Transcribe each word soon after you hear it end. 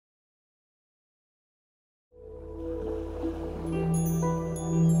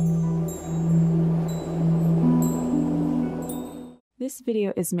This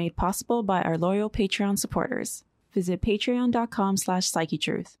video is made possible by our loyal Patreon supporters. Visit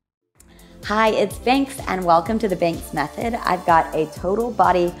patreon.com/Psychetruth. Hi, it's Banks and welcome to the Banks Method. I've got a total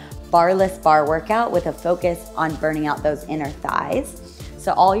body barless bar workout with a focus on burning out those inner thighs.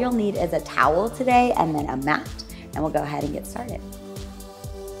 So all you'll need is a towel today and then a mat, and we'll go ahead and get started.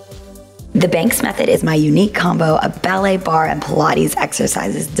 The Banks Method is my unique combo of ballet, bar, and Pilates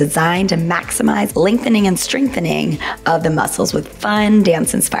exercises designed to maximize lengthening and strengthening of the muscles with fun,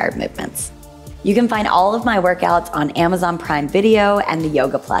 dance-inspired movements. You can find all of my workouts on Amazon Prime Video and the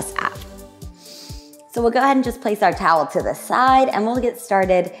Yoga Plus app. So we'll go ahead and just place our towel to the side and we'll get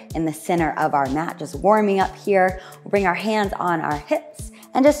started in the center of our mat, just warming up here. We'll bring our hands on our hips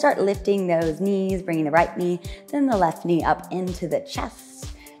and just start lifting those knees, bringing the right knee, then the left knee up into the chest.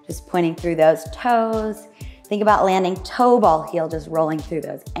 Just pointing through those toes. Think about landing toe ball heel, just rolling through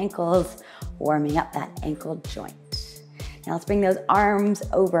those ankles, warming up that ankle joint. Now let's bring those arms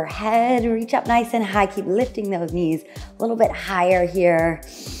overhead, reach up nice and high, keep lifting those knees a little bit higher here.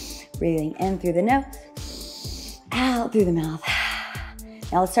 Breathing in through the nose, out through the mouth.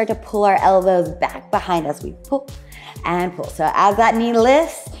 Now let's start to pull our elbows back behind us. We pull and pull. So as that knee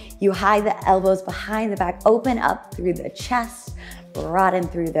lifts, you hide the elbows behind the back, open up through the chest, broaden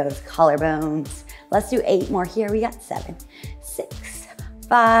through those collarbones. Let's do 8 more here. We got 7, 6,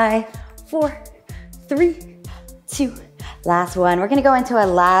 5, 4, 3, 2. Last one. We're gonna go into a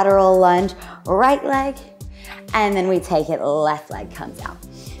lateral lunge, right leg, and then we take it, left leg comes out.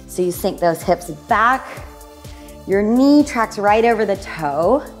 So you sink those hips back. Your knee tracks right over the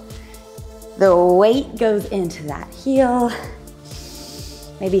toe. The weight goes into that heel.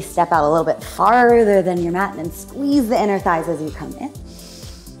 Maybe step out a little bit farther than your mat and then squeeze the inner thighs as you come in.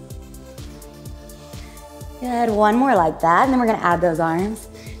 Good, one more like that, and then we're gonna add those arms.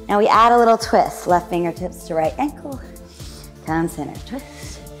 Now we add a little twist, left fingertips to right ankle, come center,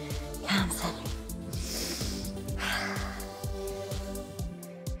 twist, come center.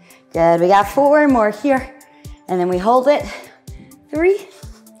 Good, we got 4 more here, and then we hold it, 3,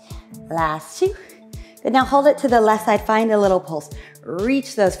 last 2. Good, now hold it to the left side, find a little pulse.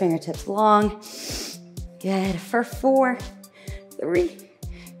 Reach those fingertips long. Good, for 4, 3,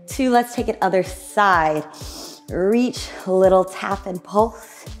 2, let's take it other side. Reach, little tap and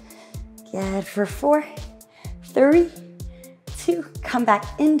pulse. Good, for 4, 3, 2, come back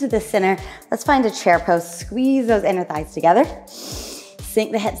into the center. Let's find a chair pose, squeeze those inner thighs together.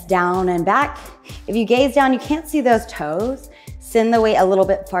 Sink the hips down and back. If you gaze down, you can't see those toes. Send the weight a little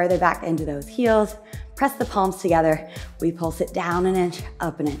bit farther back into those heels. Press the palms together. We pulse it down an inch,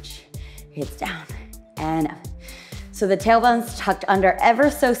 up an inch. Hips down and up. So the tailbone's tucked under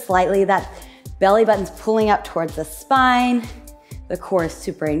ever so slightly. That belly button's pulling up towards the spine. The core is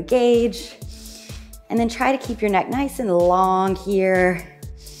super engaged. And then try to keep your neck nice and long here.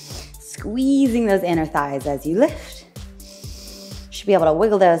 Squeezing those inner thighs as you lift. Should be able to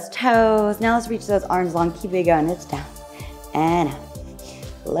wiggle those toes. Now let's reach those arms long. Keep it going. It's down and up.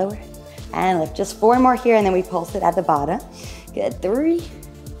 Lower and lift. Just 4 more here, and then we pulse it at the bottom. Good, 3.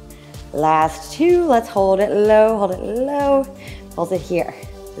 Last 2. Let's hold it low, hold it low. Pulse it here.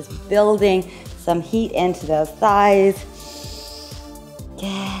 Just building some heat into those thighs.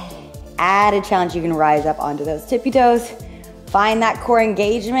 Good. Added challenge, you can rise up onto those tippy toes. Find that core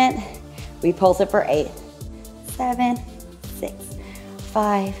engagement. We pulse it for 8, 7, 6,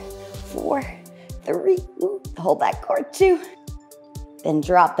 5, 4, 3. Hold that core, 2. Then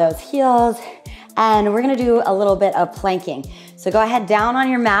drop those heels, and we're gonna do a little bit of planking. So go ahead down on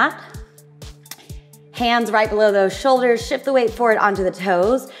your mat, hands right below those shoulders, shift the weight forward onto the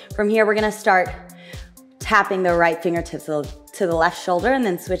toes. From here, we're gonna start tapping the right fingertips to the left shoulder and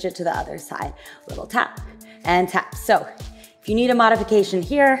then switch it to the other side. Little tap and tap. So if you need a modification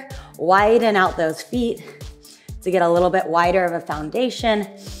here, widen out those feet to get a little bit wider of a foundation.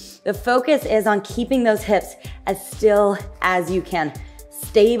 The focus is on keeping those hips as still as you can.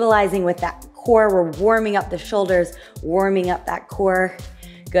 Stabilizing with that core. We're warming up the shoulders, warming up that core.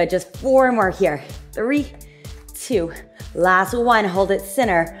 Good, just 4 more here. 3, 2, last 1, hold it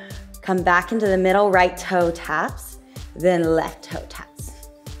center. Come back into the middle, right toe taps, then left toe taps.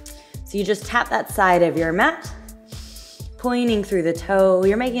 So you just tap that side of your mat, pointing through the toe.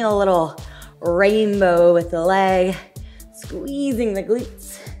 You're making a little rainbow with the leg, squeezing the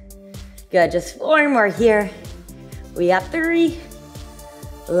glutes. Good, just 4 more here. We got 3.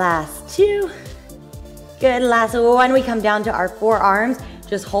 Last 2. Good, last 1. We come down to our forearms,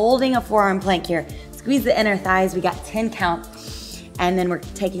 just holding a forearm plank here. Squeeze the inner thighs. We got 10 count. And then we're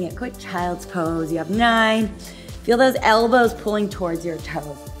taking a quick child's pose. You have 9. Feel those elbows pulling towards your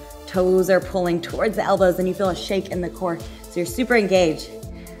toes. Toes are pulling towards the elbows, and you feel a shake in the core. So you're super engaged.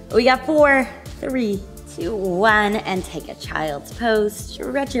 We got 4, 3, 2, 1, and take a child's pose.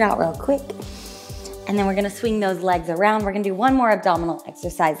 Stretch it out real quick. And then we're gonna swing those legs around. We're gonna do one more abdominal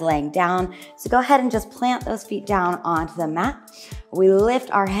exercise laying down. So go ahead and just plant those feet down onto the mat. We lift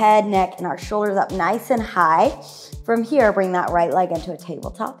our head, neck, and our shoulders up nice and high. From here, bring that right leg into a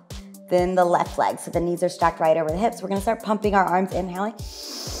tabletop. Then the left leg, so the knees are stacked right over the hips. We're gonna start pumping our arms, inhaling.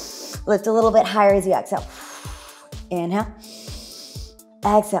 Lift a little bit higher as you exhale. Inhale,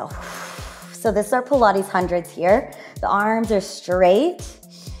 exhale. So this is our Pilates hundreds here. The arms are straight.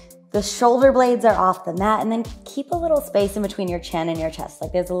 The shoulder blades are off the mat, and then keep a little space in between your chin and your chest.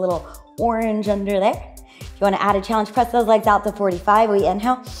 Like there's a little orange under there. If you wanna add a challenge, press those legs out to 45. We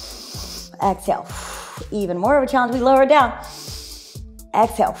inhale, exhale. Even more of a challenge, we lower down.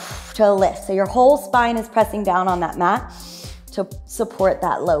 Exhale to lift. So your whole spine is pressing down on that mat to support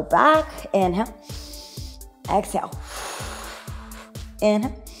that low back. Inhale, exhale.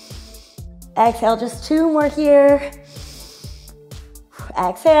 Inhale, exhale. Just 2 more here.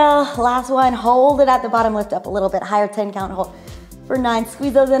 Exhale, last one, hold it at the bottom, lift up a little bit higher, 10 count, hold for 9,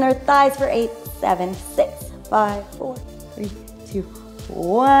 squeeze those inner thighs for 8, 7, 6, 5, 4, 3, 2,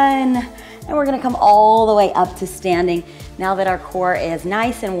 1. And we're gonna come all the way up to standing. Now that our core is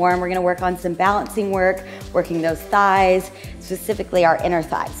nice and warm, we're gonna work on some balancing work, working those thighs, specifically our inner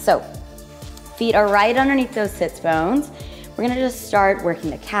thighs. So feet are right underneath those sits bones. We're gonna just start working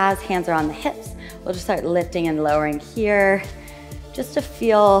the calves, hands are on the hips. We'll just start lifting and lowering here. Just to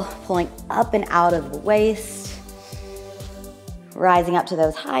feel pulling up and out of the waist, rising up to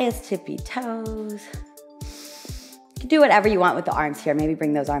those highest tippy toes. You can do whatever you want with the arms here. Maybe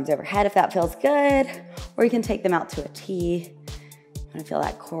bring those arms overhead if that feels good, or you can take them out to a T. You wanna feel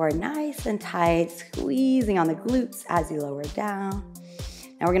that core nice and tight, squeezing on the glutes as you lower down.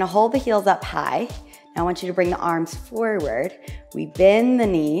 Now we're gonna hold the heels up high. Now I want you to bring the arms forward. We bend the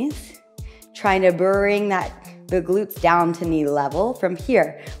knees, trying to bring the glutes down to knee level. From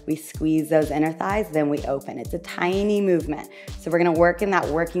here, we squeeze those inner thighs, then we open. It's a tiny movement. So we're gonna work in that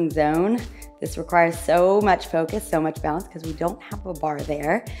working zone. This requires so much focus, so much balance, because we don't have a bar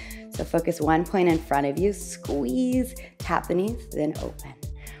there. So focus one point in front of you, squeeze, tap the knees, then open.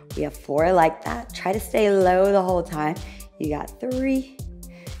 We have 4 like that. Try to stay low the whole time. You got 3,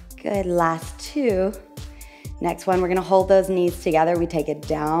 good, last 2. Next one, we're gonna hold those knees together. We take it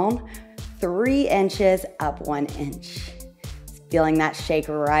down, 3 inches, up 1 inch. Feeling that shake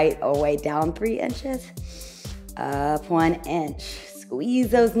right away, down 3 inches, up 1 inch. Squeeze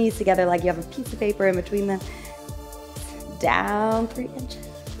those knees together like you have a piece of paper in between them. Down 3 inches,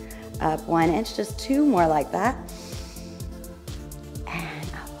 up 1 inch, just 2 more like that. And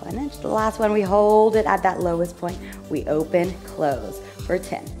up 1 inch. The last one, we hold it at that lowest point. We open, close for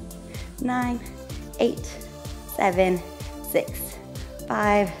 10, 9, 8, 7, 6,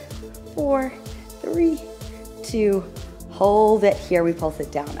 5, 4, 3, 2, hold it here. We pulse it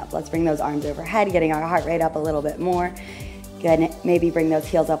down up. Let's bring those arms overhead, getting our heart rate up a little bit more. Good, maybe bring those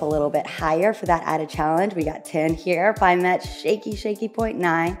heels up a little bit higher for that added challenge. We got 10 here. Find that shaky, shaky point.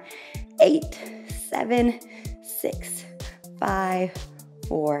 9, 8, 7, 6, 5,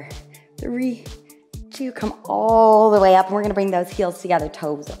 4, 3, 2, come all the way up. And we're gonna bring those heels together,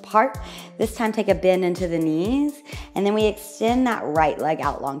 toes apart. This time, take a bend into the knees, and then we extend that right leg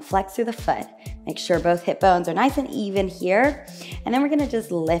out long, flex through the foot. Make sure both hip bones are nice and even here. And then we're gonna just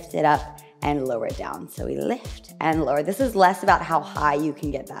lift it up and lower it down. So we lift and lower. This is less about how high you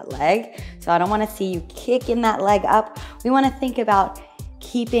can get that leg. So I don't wanna see you kicking that leg up. We wanna think about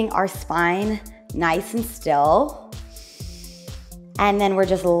keeping our spine nice and still. And then we're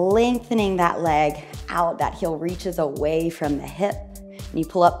just lengthening that leg out. That heel reaches away from the hip, and you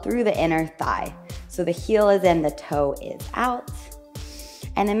pull up through the inner thigh. So the heel is in, the toe is out.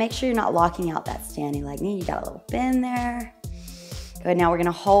 And then make sure you're not locking out that standing leg knee. You got a little bend there. Good, now we're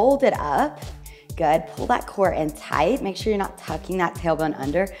gonna hold it up. Good, pull that core in tight. Make sure you're not tucking that tailbone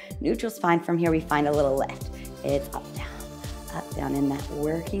under. Neutral spine. From here, we find a little lift. It's up, down in that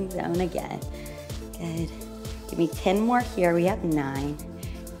working zone again. Good, give me 10 more here. We have 9,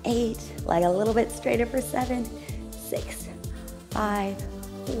 8, leg a little bit straighter for 7, 6, 5,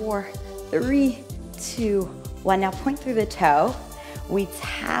 4, 3, 2, 1. Now point through the toe. We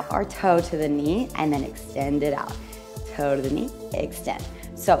tap our toe to the knee and then extend it out. Toe to the knee, extend.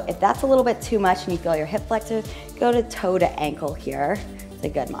 So if that's a little bit too much and you feel your hip flexors, go to toe to ankle here. It's a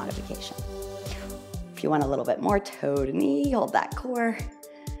good modification. If you want a little bit more, toe to knee, hold that core.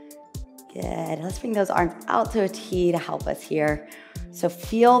 Good, let's bring those arms out to a T to help us here. So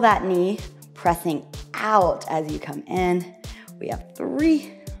feel that knee pressing out as you come in. We have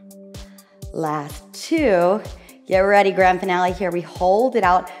 3, last 2. Get ready, grand finale here. We hold it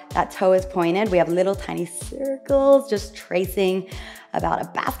out, that toe is pointed. We have little tiny circles, just tracing about a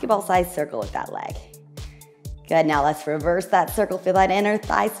basketball-sized circle with that leg. Good, now let's reverse that circle. Feel that inner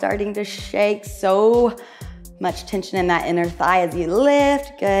thigh starting to shake. So much tension in that inner thigh as you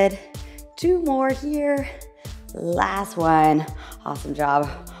lift. Good, 2 more here. Last one, awesome job.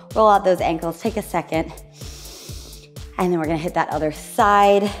 Roll out those ankles, take a second. And then we're gonna hit that other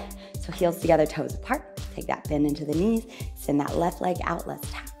side. So heels together, toes apart. Take that bend into the knees. Send that left leg out, let's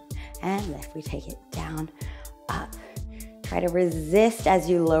tap and lift. We take it down, up. Try to resist as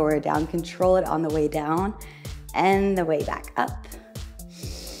you lower it down. Control it on the way down and the way back up.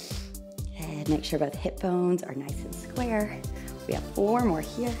 And make sure both hip bones are nice and square. We have 4 more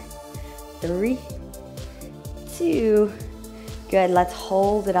here. 3, 2. Good, let's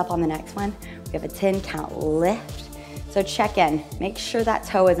hold it up on the next one. We have a 10 count lift. So check in, make sure that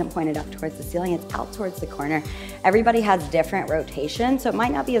toe isn't pointed up towards the ceiling, it's out towards the corner. Everybody has different rotation, so it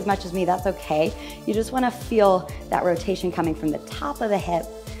might not be as much as me, that's okay. You just wanna feel that rotation coming from the top of the hip.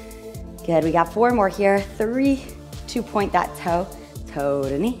 Good, we got 4 more here. 3, 2, point that toe, toe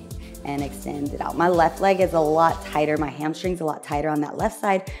to knee, and extend it out. My left leg is a lot tighter, my hamstring's a lot tighter on that left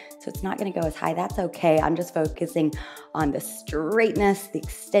side, so it's not gonna go as high, that's okay. I'm just focusing on the straightness, the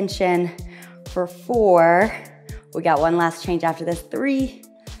extension. For 4, we got one last change after this. 3,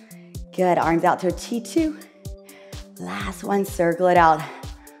 good, arms out to a T2. Last one, circle it out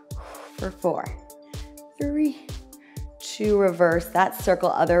for 4, 3, 2, reverse that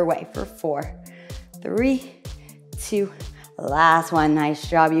circle other way for 4, 3, 2, last one. Nice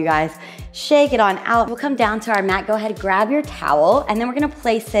job, you guys. Shake it on out. We'll come down to our mat. Go ahead, grab your towel, and then we're gonna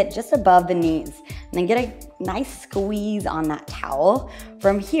place it just above the knees. And then get a nice squeeze on that towel.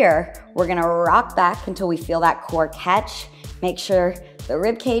 From here, we're gonna rock back until we feel that core catch. Make sure the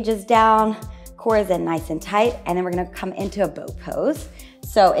rib cage is down, core is in nice and tight, and then we're gonna come into a boat pose.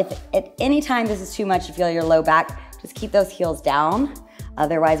 So if at any time this is too much, you feel your low back, just keep those heels down.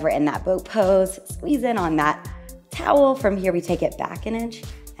 Otherwise, we're in that boat pose. Squeeze in on that towel. From here, we take it back an inch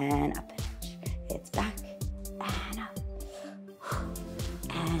and up an inch. It's back and up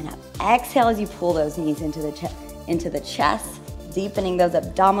and up. Exhale as you pull those knees into the chest, deepening those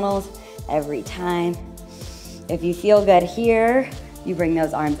abdominals every time. If you feel good here, you bring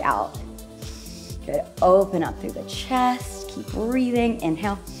those arms out. Good, open up through the chest, keep breathing,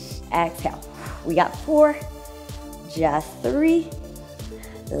 inhale, exhale. We got 4, just 3,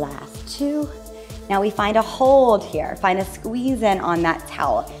 last 2. Now we find a hold here, find a squeeze in on that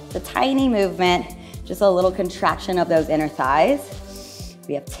towel. It's a tiny movement, just a little contraction of those inner thighs.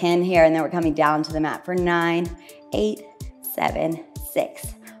 We have 10 here, and then we're coming down to the mat for 9, 8, 7, 6,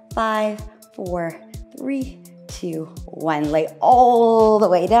 5, 4, 3, 2, 1. Lay all the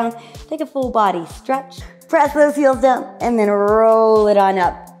way down. Take a full body stretch. Press those heels down, and then roll it on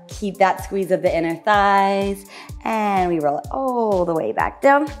up. Keep that squeeze of the inner thighs, and we roll it all the way back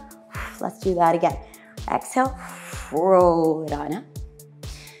down. Let's do that again. Exhale, roll it on up.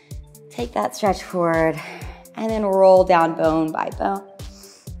 Take that stretch forward, and then roll down bone by bone.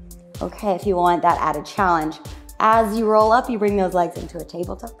 Okay, if you want that added challenge, as you roll up, you bring those legs into a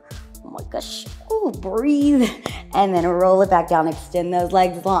tabletop. Oh my gosh, ooh, breathe. And then roll it back down, extend those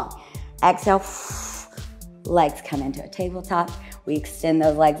legs long. Exhale, legs come into a tabletop. We extend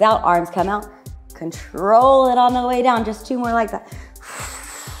those legs out, arms come out. Control it on the way down, just 2 more like that.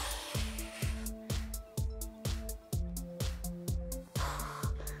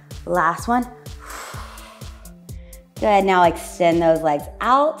 Last one. Good, now extend those legs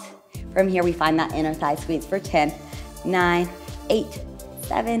out. From here, we find that inner thigh squeeze for 10, 9, 8,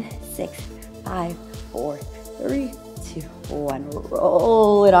 7, 6, 5, 4, 3, 2, 1.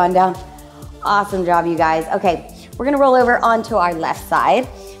 Roll it on down. Awesome job, you guys. Okay, we're gonna roll over onto our left side.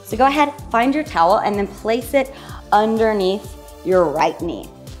 So go ahead, find your towel, and then place it underneath your right knee.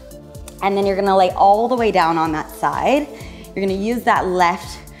 And then you're gonna lay all the way down on that side. You're gonna use that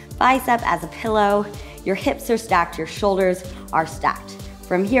left bicep as a pillow. Your hips are stacked, your shoulders are stacked.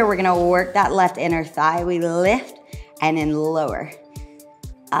 From here, we're gonna work that left inner thigh. We lift and then lower,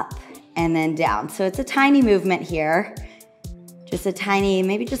 up and then down. So it's a tiny movement here. Just a tiny,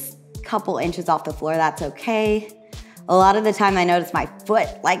 maybe just a couple inches off the floor, that's okay. A lot of the time I notice my foot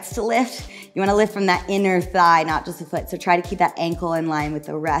likes to lift. You wanna lift from that inner thigh, not just the foot. So try to keep that ankle in line with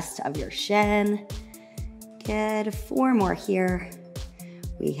the rest of your shin. Good, 4 more here.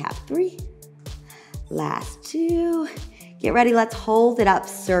 We have 3, last 2. Get ready, let's hold it up,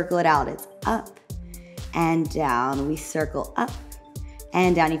 circle it out. It's up and down. We circle up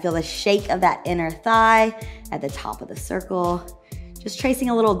and down. You feel the shake of that inner thigh at the top of the circle. Just tracing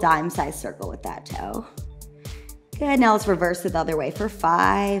a little dime-sized circle with that toe. Good, now let's reverse it the other way for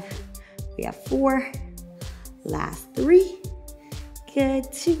 5. We have 4. Last 3.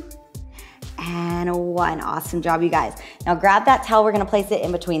 Good, 2. And 1. Awesome job, you guys. Now grab that towel. We're gonna place it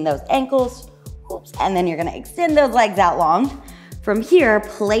in between those ankles. Oops. And then you're gonna extend those legs out long. From here,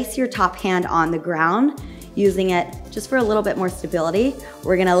 place your top hand on the ground, using it just for a little bit more stability.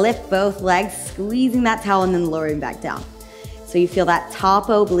 We're gonna lift both legs, squeezing that towel and then lowering back down. So you feel that top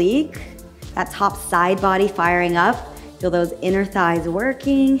oblique, that top side body firing up. Feel those inner thighs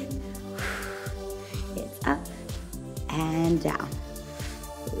working. It's up and down.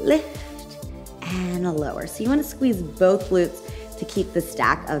 Lift and lower. So you wanna squeeze both glutes to keep the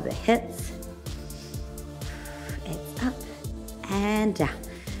stack of the hips. It's up and down.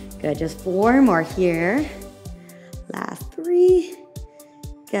 Good, just 4 more here. Last 3.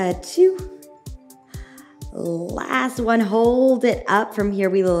 Good, 2. Last one, hold it up. From here,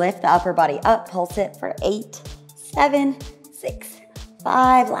 we lift the upper body up, pulse it for 8, 7, 6,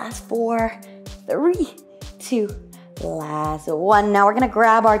 5. Last 4, 3, 2, last 1. Now we're gonna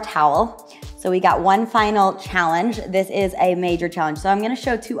grab our towel. So we got one final challenge. This is a major challenge. So I'm gonna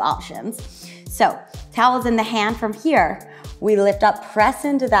show 2 options. So towel's in the hand. From here, we lift up, press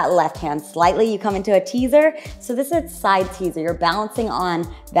into that left hand slightly. You come into a teaser. So this is side teaser. You're balancing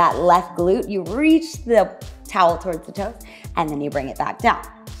on that left glute. You reach the towel towards the toes, and then you bring it back down.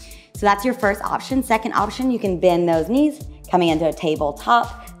 So that's your first option. Second option, you can bend those knees, coming into a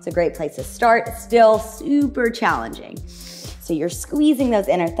tabletop. It's a great place to start. Still super challenging. So you're squeezing those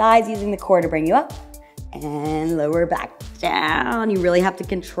inner thighs, using the core to bring you up, and lower back down. You really have to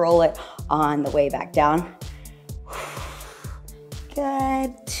control it on the way back down.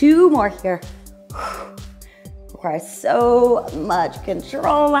 Good, 2 more here. Requires so much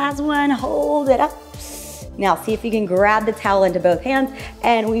control. Last one, hold it up. Now see if you can grab the towel into both hands,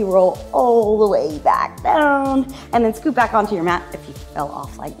 and we roll all the way back down, and then scoot back onto your mat if you fell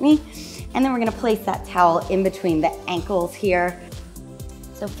off like me. And then we're gonna place that towel in between the ankles here.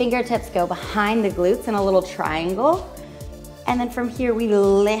 So fingertips go behind the glutes in a little triangle. And then from here, we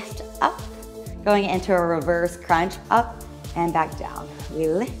lift up, going into a reverse crunch, up and back down. We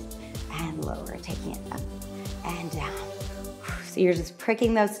lift and lower, taking it up and down. So you're just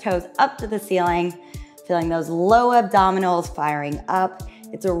pricking those toes up to the ceiling, feeling those low abdominals firing up.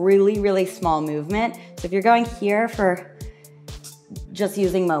 It's a really, really small movement. So if you're going here for just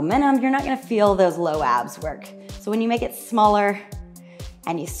using momentum, you're not gonna feel those low abs work. So when you make it smaller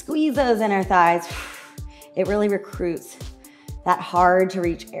and you squeeze those inner thighs, it really recruits that hard to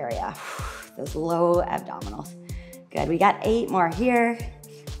reach area, those low abdominals. Good, we got 8 more here.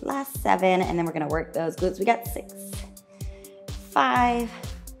 Last 7, and then we're gonna work those glutes. We got 6, 5,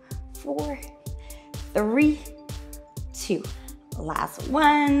 4, 3, 2. Last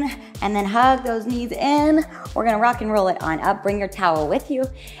 1, and then hug those knees in. We're gonna rock and roll it on up. Bring your towel with you,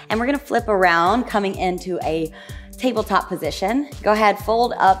 and we're gonna flip around, coming into a tabletop position. Go ahead,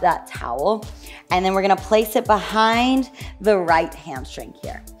 fold up that towel, and then we're gonna place it behind the right hamstring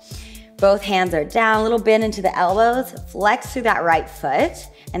here. Both hands are down, a little bend into the elbows, flex through that right foot,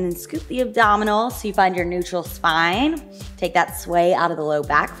 and then scoop the abdominals so you find your neutral spine. Take that sway out of the low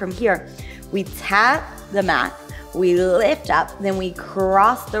back. From here, we tap the mat, we lift up, then we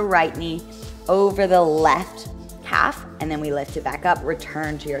cross the right knee over the left calf, and then we lift it back up,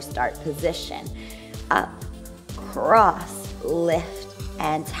 return to your start position. Up, cross, lift,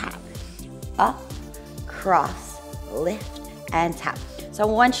 and tap. Up, cross, lift, and tap. So I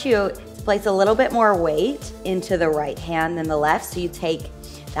want you to place a little bit more weight into the right hand than the left, so you take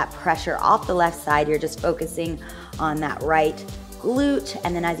that pressure off the left side. You're just focusing on that right glute,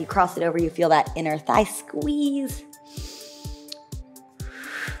 and then as you cross it over, you feel that inner thigh squeeze.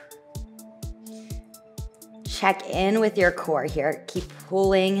 Check in with your core here. Keep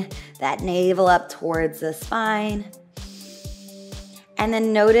pulling that navel up towards the spine. And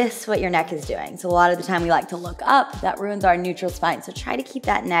then notice what your neck is doing. So a lot of the time we like to look up, that ruins our neutral spine. So try to keep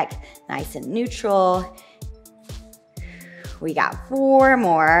that neck nice and neutral. We got 4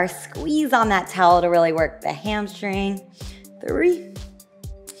 more. Squeeze on that towel to really work the hamstring. 3.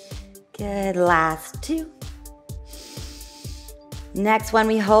 Good, last 2. Next one,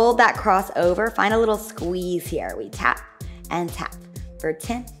 we hold that crossover. Find a little squeeze here. We tap and tap for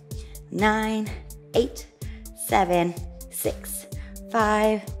 10, 9, 8, 7, 6,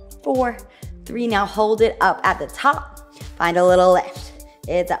 5, 4, 3. Now hold it up at the top. Find a little lift.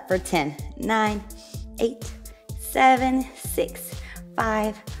 It's up for 10, 9, 8, 7, 6,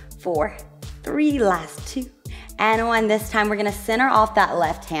 5, 4, 3. Last 2 and 1. This time we're gonna center off that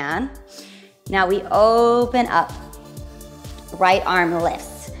left hand. Now we open up. Right arm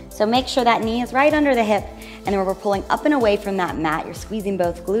lifts. So make sure that knee is right under the hip And then we're pulling up and away from that mat. You're squeezing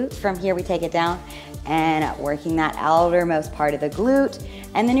both glutes. From here, we take it down and working that outermost part of the glute.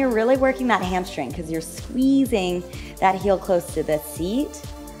 And then you're really working that hamstring because you're squeezing that heel close to the seat.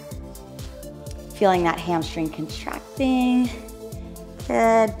 Feeling that hamstring contracting.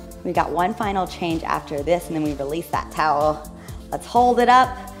 Good. We got one final change after this, and then we release that towel. Let's hold it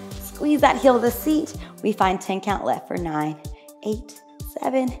up. Squeeze that heel to the seat. We find 10 count left for 9, 8,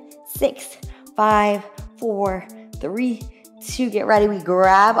 7, 6, 5, 4, 3, 2. Get ready. We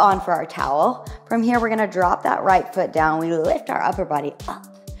grab on for our towel. From here, we're gonna drop that right foot down. We lift our upper body up.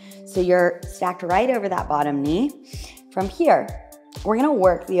 So you're stacked right over that bottom knee. From here, we're gonna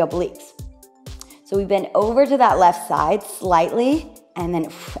work the obliques. So we bend over to that left side slightly, and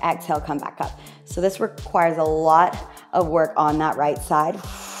then exhale, come back up. So this requires a lot of work on that right side.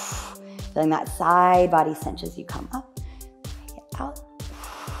 Feeling that side body cinch as you come up, take it out.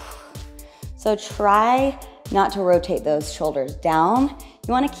 So try not to rotate those shoulders down.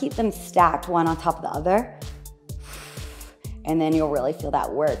 You wanna keep them stacked one on top of the other. And then you'll really feel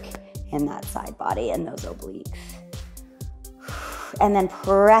that work in that side body and those obliques. And then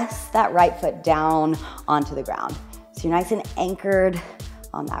press that right foot down onto the ground. So you're nice and anchored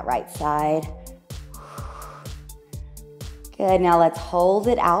on that right side. Good, now let's hold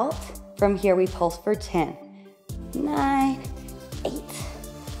it out. From here, we pulse for 10, 9, 8,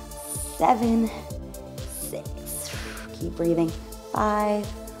 7, 6. Keep breathing. 5,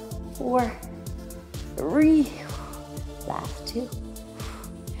 4, 3, last 2,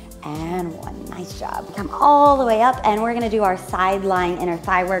 and 1. Nice job. Come all the way up, and we're gonna do our side lying inner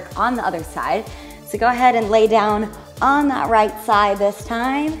thigh work on the other side. So go ahead and lay down on that right side this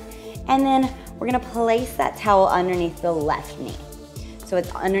time, and then we're gonna place that towel underneath the left knee. So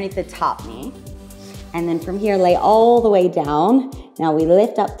it's underneath the top knee. And then from here, lay all the way down. Now we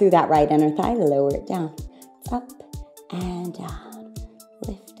lift up through that right inner thigh, lower it down. It's up and down,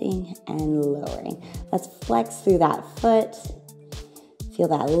 lifting and lowering. Let's flex through that foot. Feel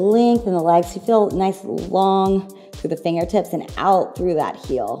that length in the legs. You feel nice long through the fingertips and out through that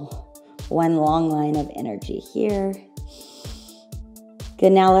heel. One long line of energy here.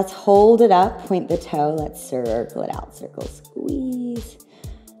 Good, now let's hold it up, point the toe, let's circle it out, circle, squeeze.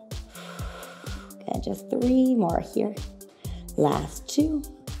 Good, just 3 more here. Last 2.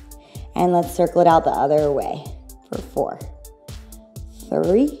 And let's circle it out the other way for 4,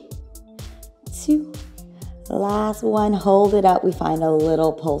 3, 2. Last 1, hold it up. We find a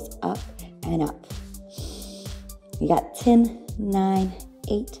little pulse up and up. You got 10, 9,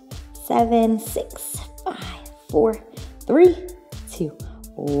 8, 7, 6, 5, 4, 3, 2,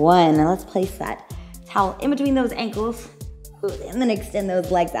 1. Now let's place that towel in between those ankles and then extend those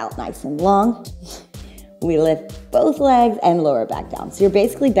legs out nice and long. We lift both legs and lower back down. So you're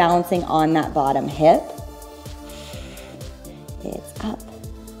basically balancing on that bottom hip. It's up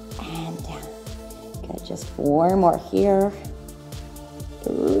and down. Good, just 4 more here.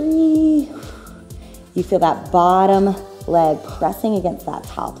 3. You feel that bottom leg pressing against that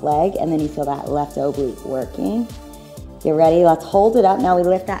top leg, and then you feel that left oblique working. Get ready, let's hold it up. Now we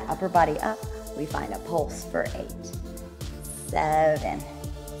lift that upper body up. We find a pulse for 8, 7,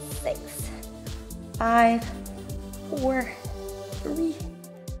 6, 5, 4, 3,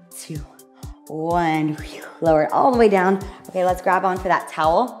 2, 1. Lower it all the way down. Okay, let's grab on for that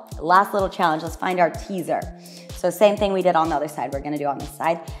towel. Last little challenge, let's find our teaser. So same thing we did on the other side, we're gonna do on this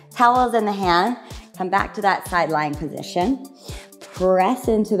side. Towel's in the hand, come back to that side lying position. Press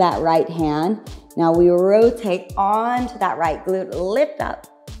into that right hand. Now we rotate onto that right glute, lift up,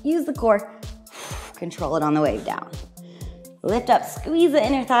 use the core, control it on the way down. Lift up, squeeze the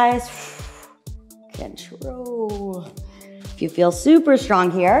inner thighs, control. If you feel super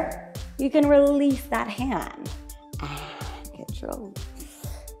strong here, you can release that hand and control.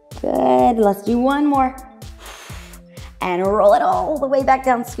 Good, let's do 1 more. And roll it all the way back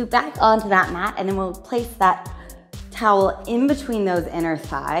down, scoop back onto that mat, and then we'll place that towel in between those inner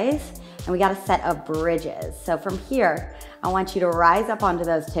thighs. And we got a set of bridges. So from here, I want you to rise up onto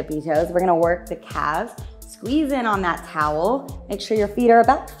those tippy toes. We're gonna work the calves, squeeze in on that towel. Make sure your feet are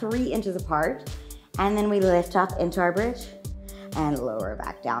about 3 inches apart. And then we lift up into our bridge and lower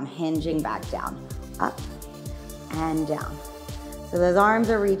back down, hinging back down, up and down. So those arms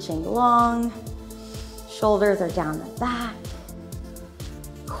are reaching long, shoulders are down the back,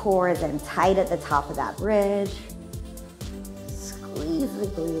 core is in tight at the top of that bridge. Squeeze the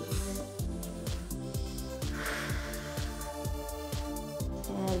glutes.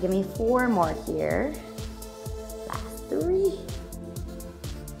 Give me 4 more here. Last 3,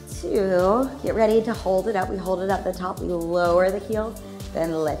 2. Get ready to hold it up. We hold it up the top. We lower the heels,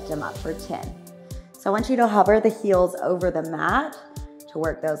 then lift them up for 10. So I want you to hover the heels over the mat to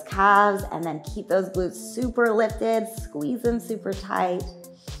work those calves, and then keep those glutes super lifted, squeeze them super tight.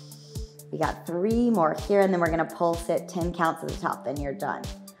 We got 3 more here, and then we're gonna pulse it 10 counts at the top, then you're done.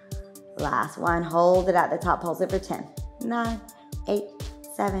 Last one, hold it at the top, pulse it for 10. 9, 8,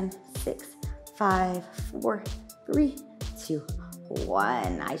 7, 6, 5, 4, 3, 2,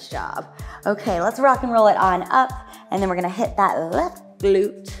 1. Nice job. Okay, let's rock and roll it on up, and then we're gonna hit that left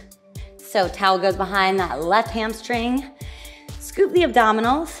glute. So towel goes behind that left hamstring. Scoop the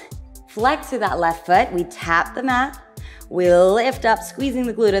abdominals, flex through that left foot. We tap the mat. We lift up, squeezing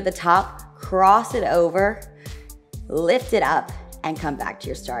the glute at the top, cross it over, lift it up, and come back to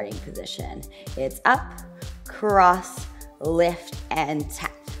your starting position. It's up, cross, lift, and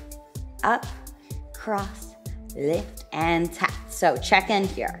tap. Up, cross, lift, and tap. So check in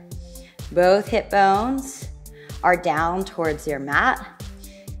here. Both hip bones are down towards your mat.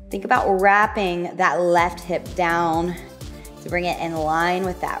 Think about wrapping that left hip down to bring it in line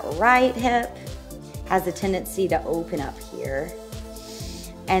with that right hip. Has a tendency to open up here.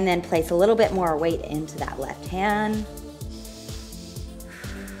 And then place a little bit more weight into that left hand.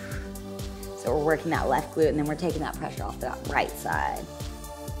 So we're working that left glute, and then we're taking that pressure off that right side.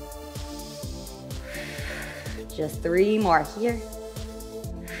 Just 3 more here.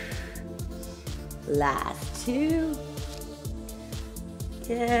 Last 2.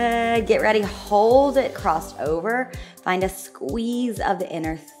 Good, get ready, hold it crossed over. Find a squeeze of the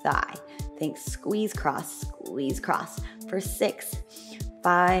inner thigh. Think squeeze cross for 6,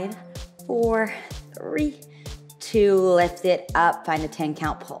 5, 4, 3, 2, lift it up. Find a 10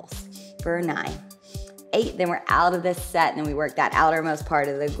 count pulse for 9, 8, then we're out of this set, and then we work that outermost part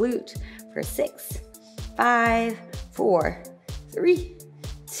of the glute for 6, 5, 4, 3,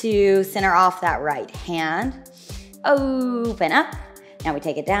 2, center off that right hand, open up. Now we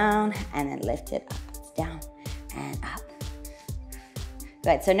take it down and then lift it up. It's down and up.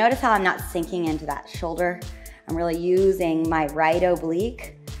 Good, so notice how I'm not sinking into that shoulder. I'm really using my right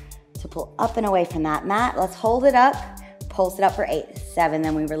oblique to pull up and away from that mat. Let's hold it up, pulse it up for 8, 7,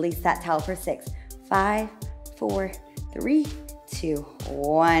 then we release that towel for 6, 5, 4, 3, 2,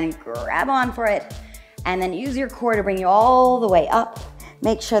 1. Grab on for it, and then use your core to bring you all the way up.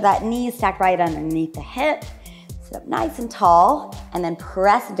 Make sure that knee is stacked right underneath the hip. Sit up nice and tall, and then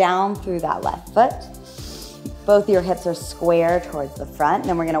press down through that left foot. Both your hips are square towards the front, and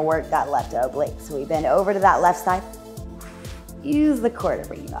then we're gonna work that left oblique. So we bend over to that left side. Use the core to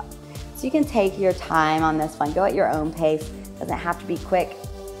bring you up. So you can take your time on this one. Go at your own pace. Doesn't have to be quick.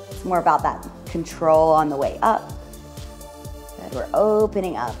 It's more about that control on the way up. Good, we're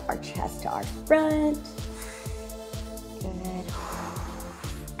opening up our chest to our front. Good.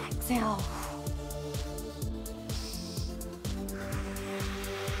 Exhale.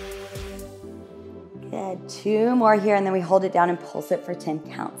 Good, 2 more here, and then we hold it down and pulse it for 10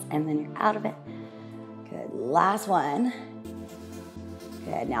 counts, and then you're out of it. Good, last one.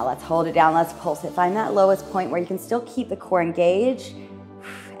 Good, now let's hold it down, let's pulse it. Find that lowest point where you can still keep the core engaged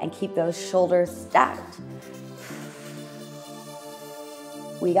and keep those shoulders stacked.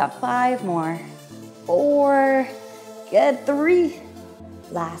 We got 5 more, 4, good, 3,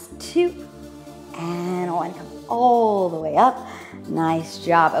 last 2, and 1. Come all the way up. Nice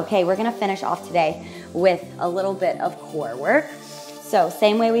job. Okay, we're gonna finish off today with a little bit of core work. So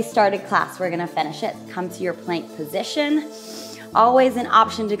same way we started class, we're gonna finish it. Come to your plank position. Always an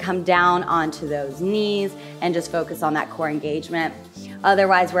option to come down onto those knees and just focus on that core engagement.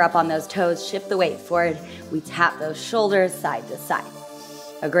 Otherwise, we're up on those toes, shift the weight forward. We tap those shoulders side to side.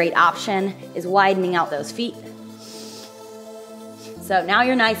 A great option is widening out those feet. So now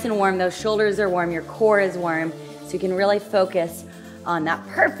you're nice and warm, those shoulders are warm, your core is warm, so you can really focus on that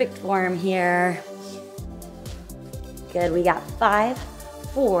perfect form here. Good, we got 5,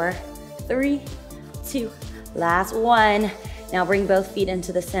 4, 3, 2, last 1. Now bring both feet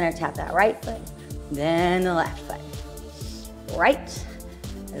into the center, tap that right foot, then the left foot. Right,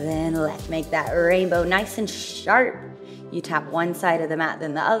 then left. Make that rainbow nice and sharp. You tap one side of the mat,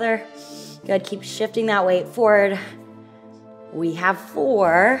 then the other. Good, keep shifting that weight forward. We have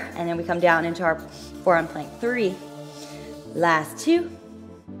 4, and then we come down into our forearm plank. 3, last 2,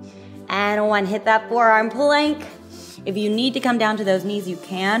 and 1. Hit that forearm plank. If you need to come down to those knees, you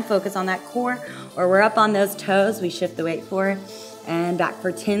can. Focus on that core, or we're up on those toes. We shift the weight forward and back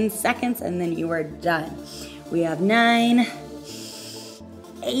for 10 seconds, and then you are done. We have 9,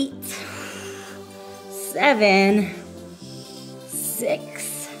 8, 7,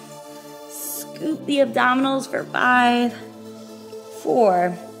 6. Scoop the abdominals for 5,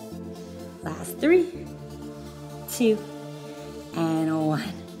 4, last 3, 2, and 1.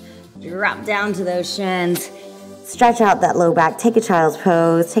 Drop down to those shins. Stretch out that low back. Take a child's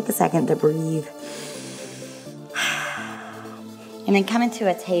pose. Take a second to breathe. And then come into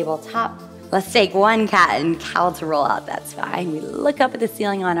a tabletop. Let's take one cat and cow to roll out that spine. We look up at the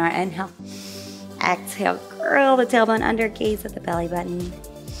ceiling on our inhale. Exhale, curl the tailbone under, gaze at the belly button.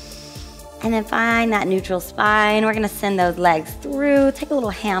 And then find that neutral spine. We're gonna send those legs through. Take a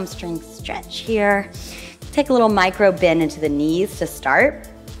little hamstring stretch here. Take a little micro bend into the knees to start.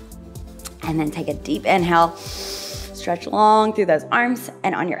 And then take a deep inhale. Stretch long through those arms.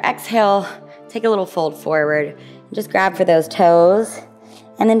 And on your exhale, take a little fold forward. Just grab for those toes.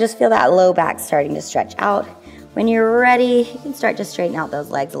 And then just feel that low back starting to stretch out. When you're ready, you can start to straighten out those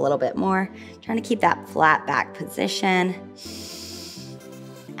legs a little bit more. Trying to keep that flat back position.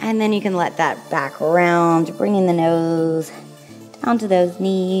 And then you can let that back around, bringing the nose down to those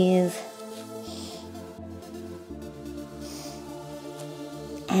knees.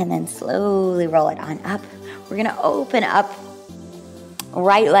 And then slowly roll it on up. We're gonna open up.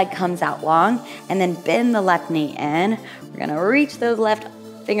 Right leg comes out long, and then bend the left knee in. We're gonna reach those left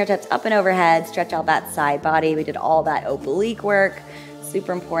fingertips up and overhead, stretch out that side body. We did all that oblique work.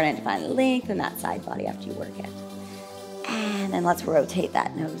 Super important to find length in that side body after you work it. And then let's rotate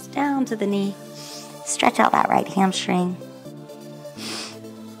that nose down to the knee. Stretch out that right hamstring.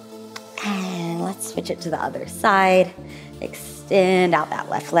 And let's switch it to the other side. Extend out that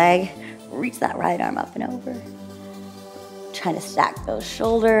left leg. Reach that right arm up and over. Trying to stack those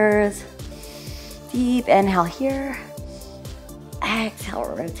shoulders. Deep inhale here. Exhale,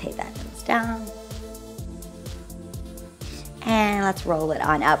 rotate that nose down. And let's roll it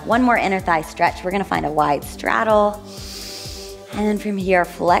on up. One more inner thigh stretch. We're gonna find a wide straddle. And then from here,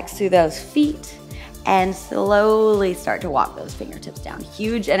 flex through those feet and slowly start to walk those fingertips down.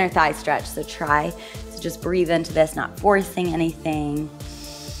 Huge inner thigh stretch, so try to just breathe into this, not forcing anything.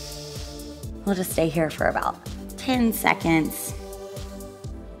 We'll just stay here for about 10 seconds.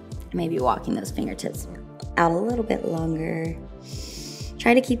 Maybe walking those fingertips out a little bit longer.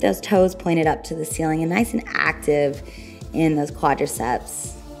 Try to keep those toes pointed up to the ceiling and nice and active in those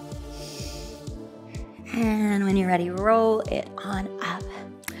quadriceps. And when you're ready, roll it on up.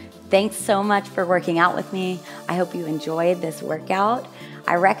 Thanks so much for working out with me. I hope you enjoyed this workout.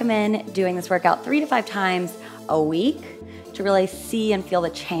 I recommend doing this workout 3 to 5 times a week to really see and feel the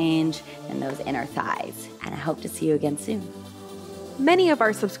change in those inner thighs. And I hope to see you again soon. Many of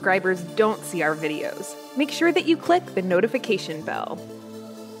our subscribers don't see our videos. Make sure that you click the notification bell.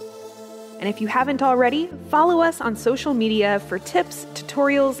 And if you haven't already, follow us on social media for tips,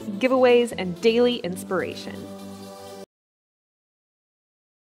 tutorials, giveaways, and daily inspiration.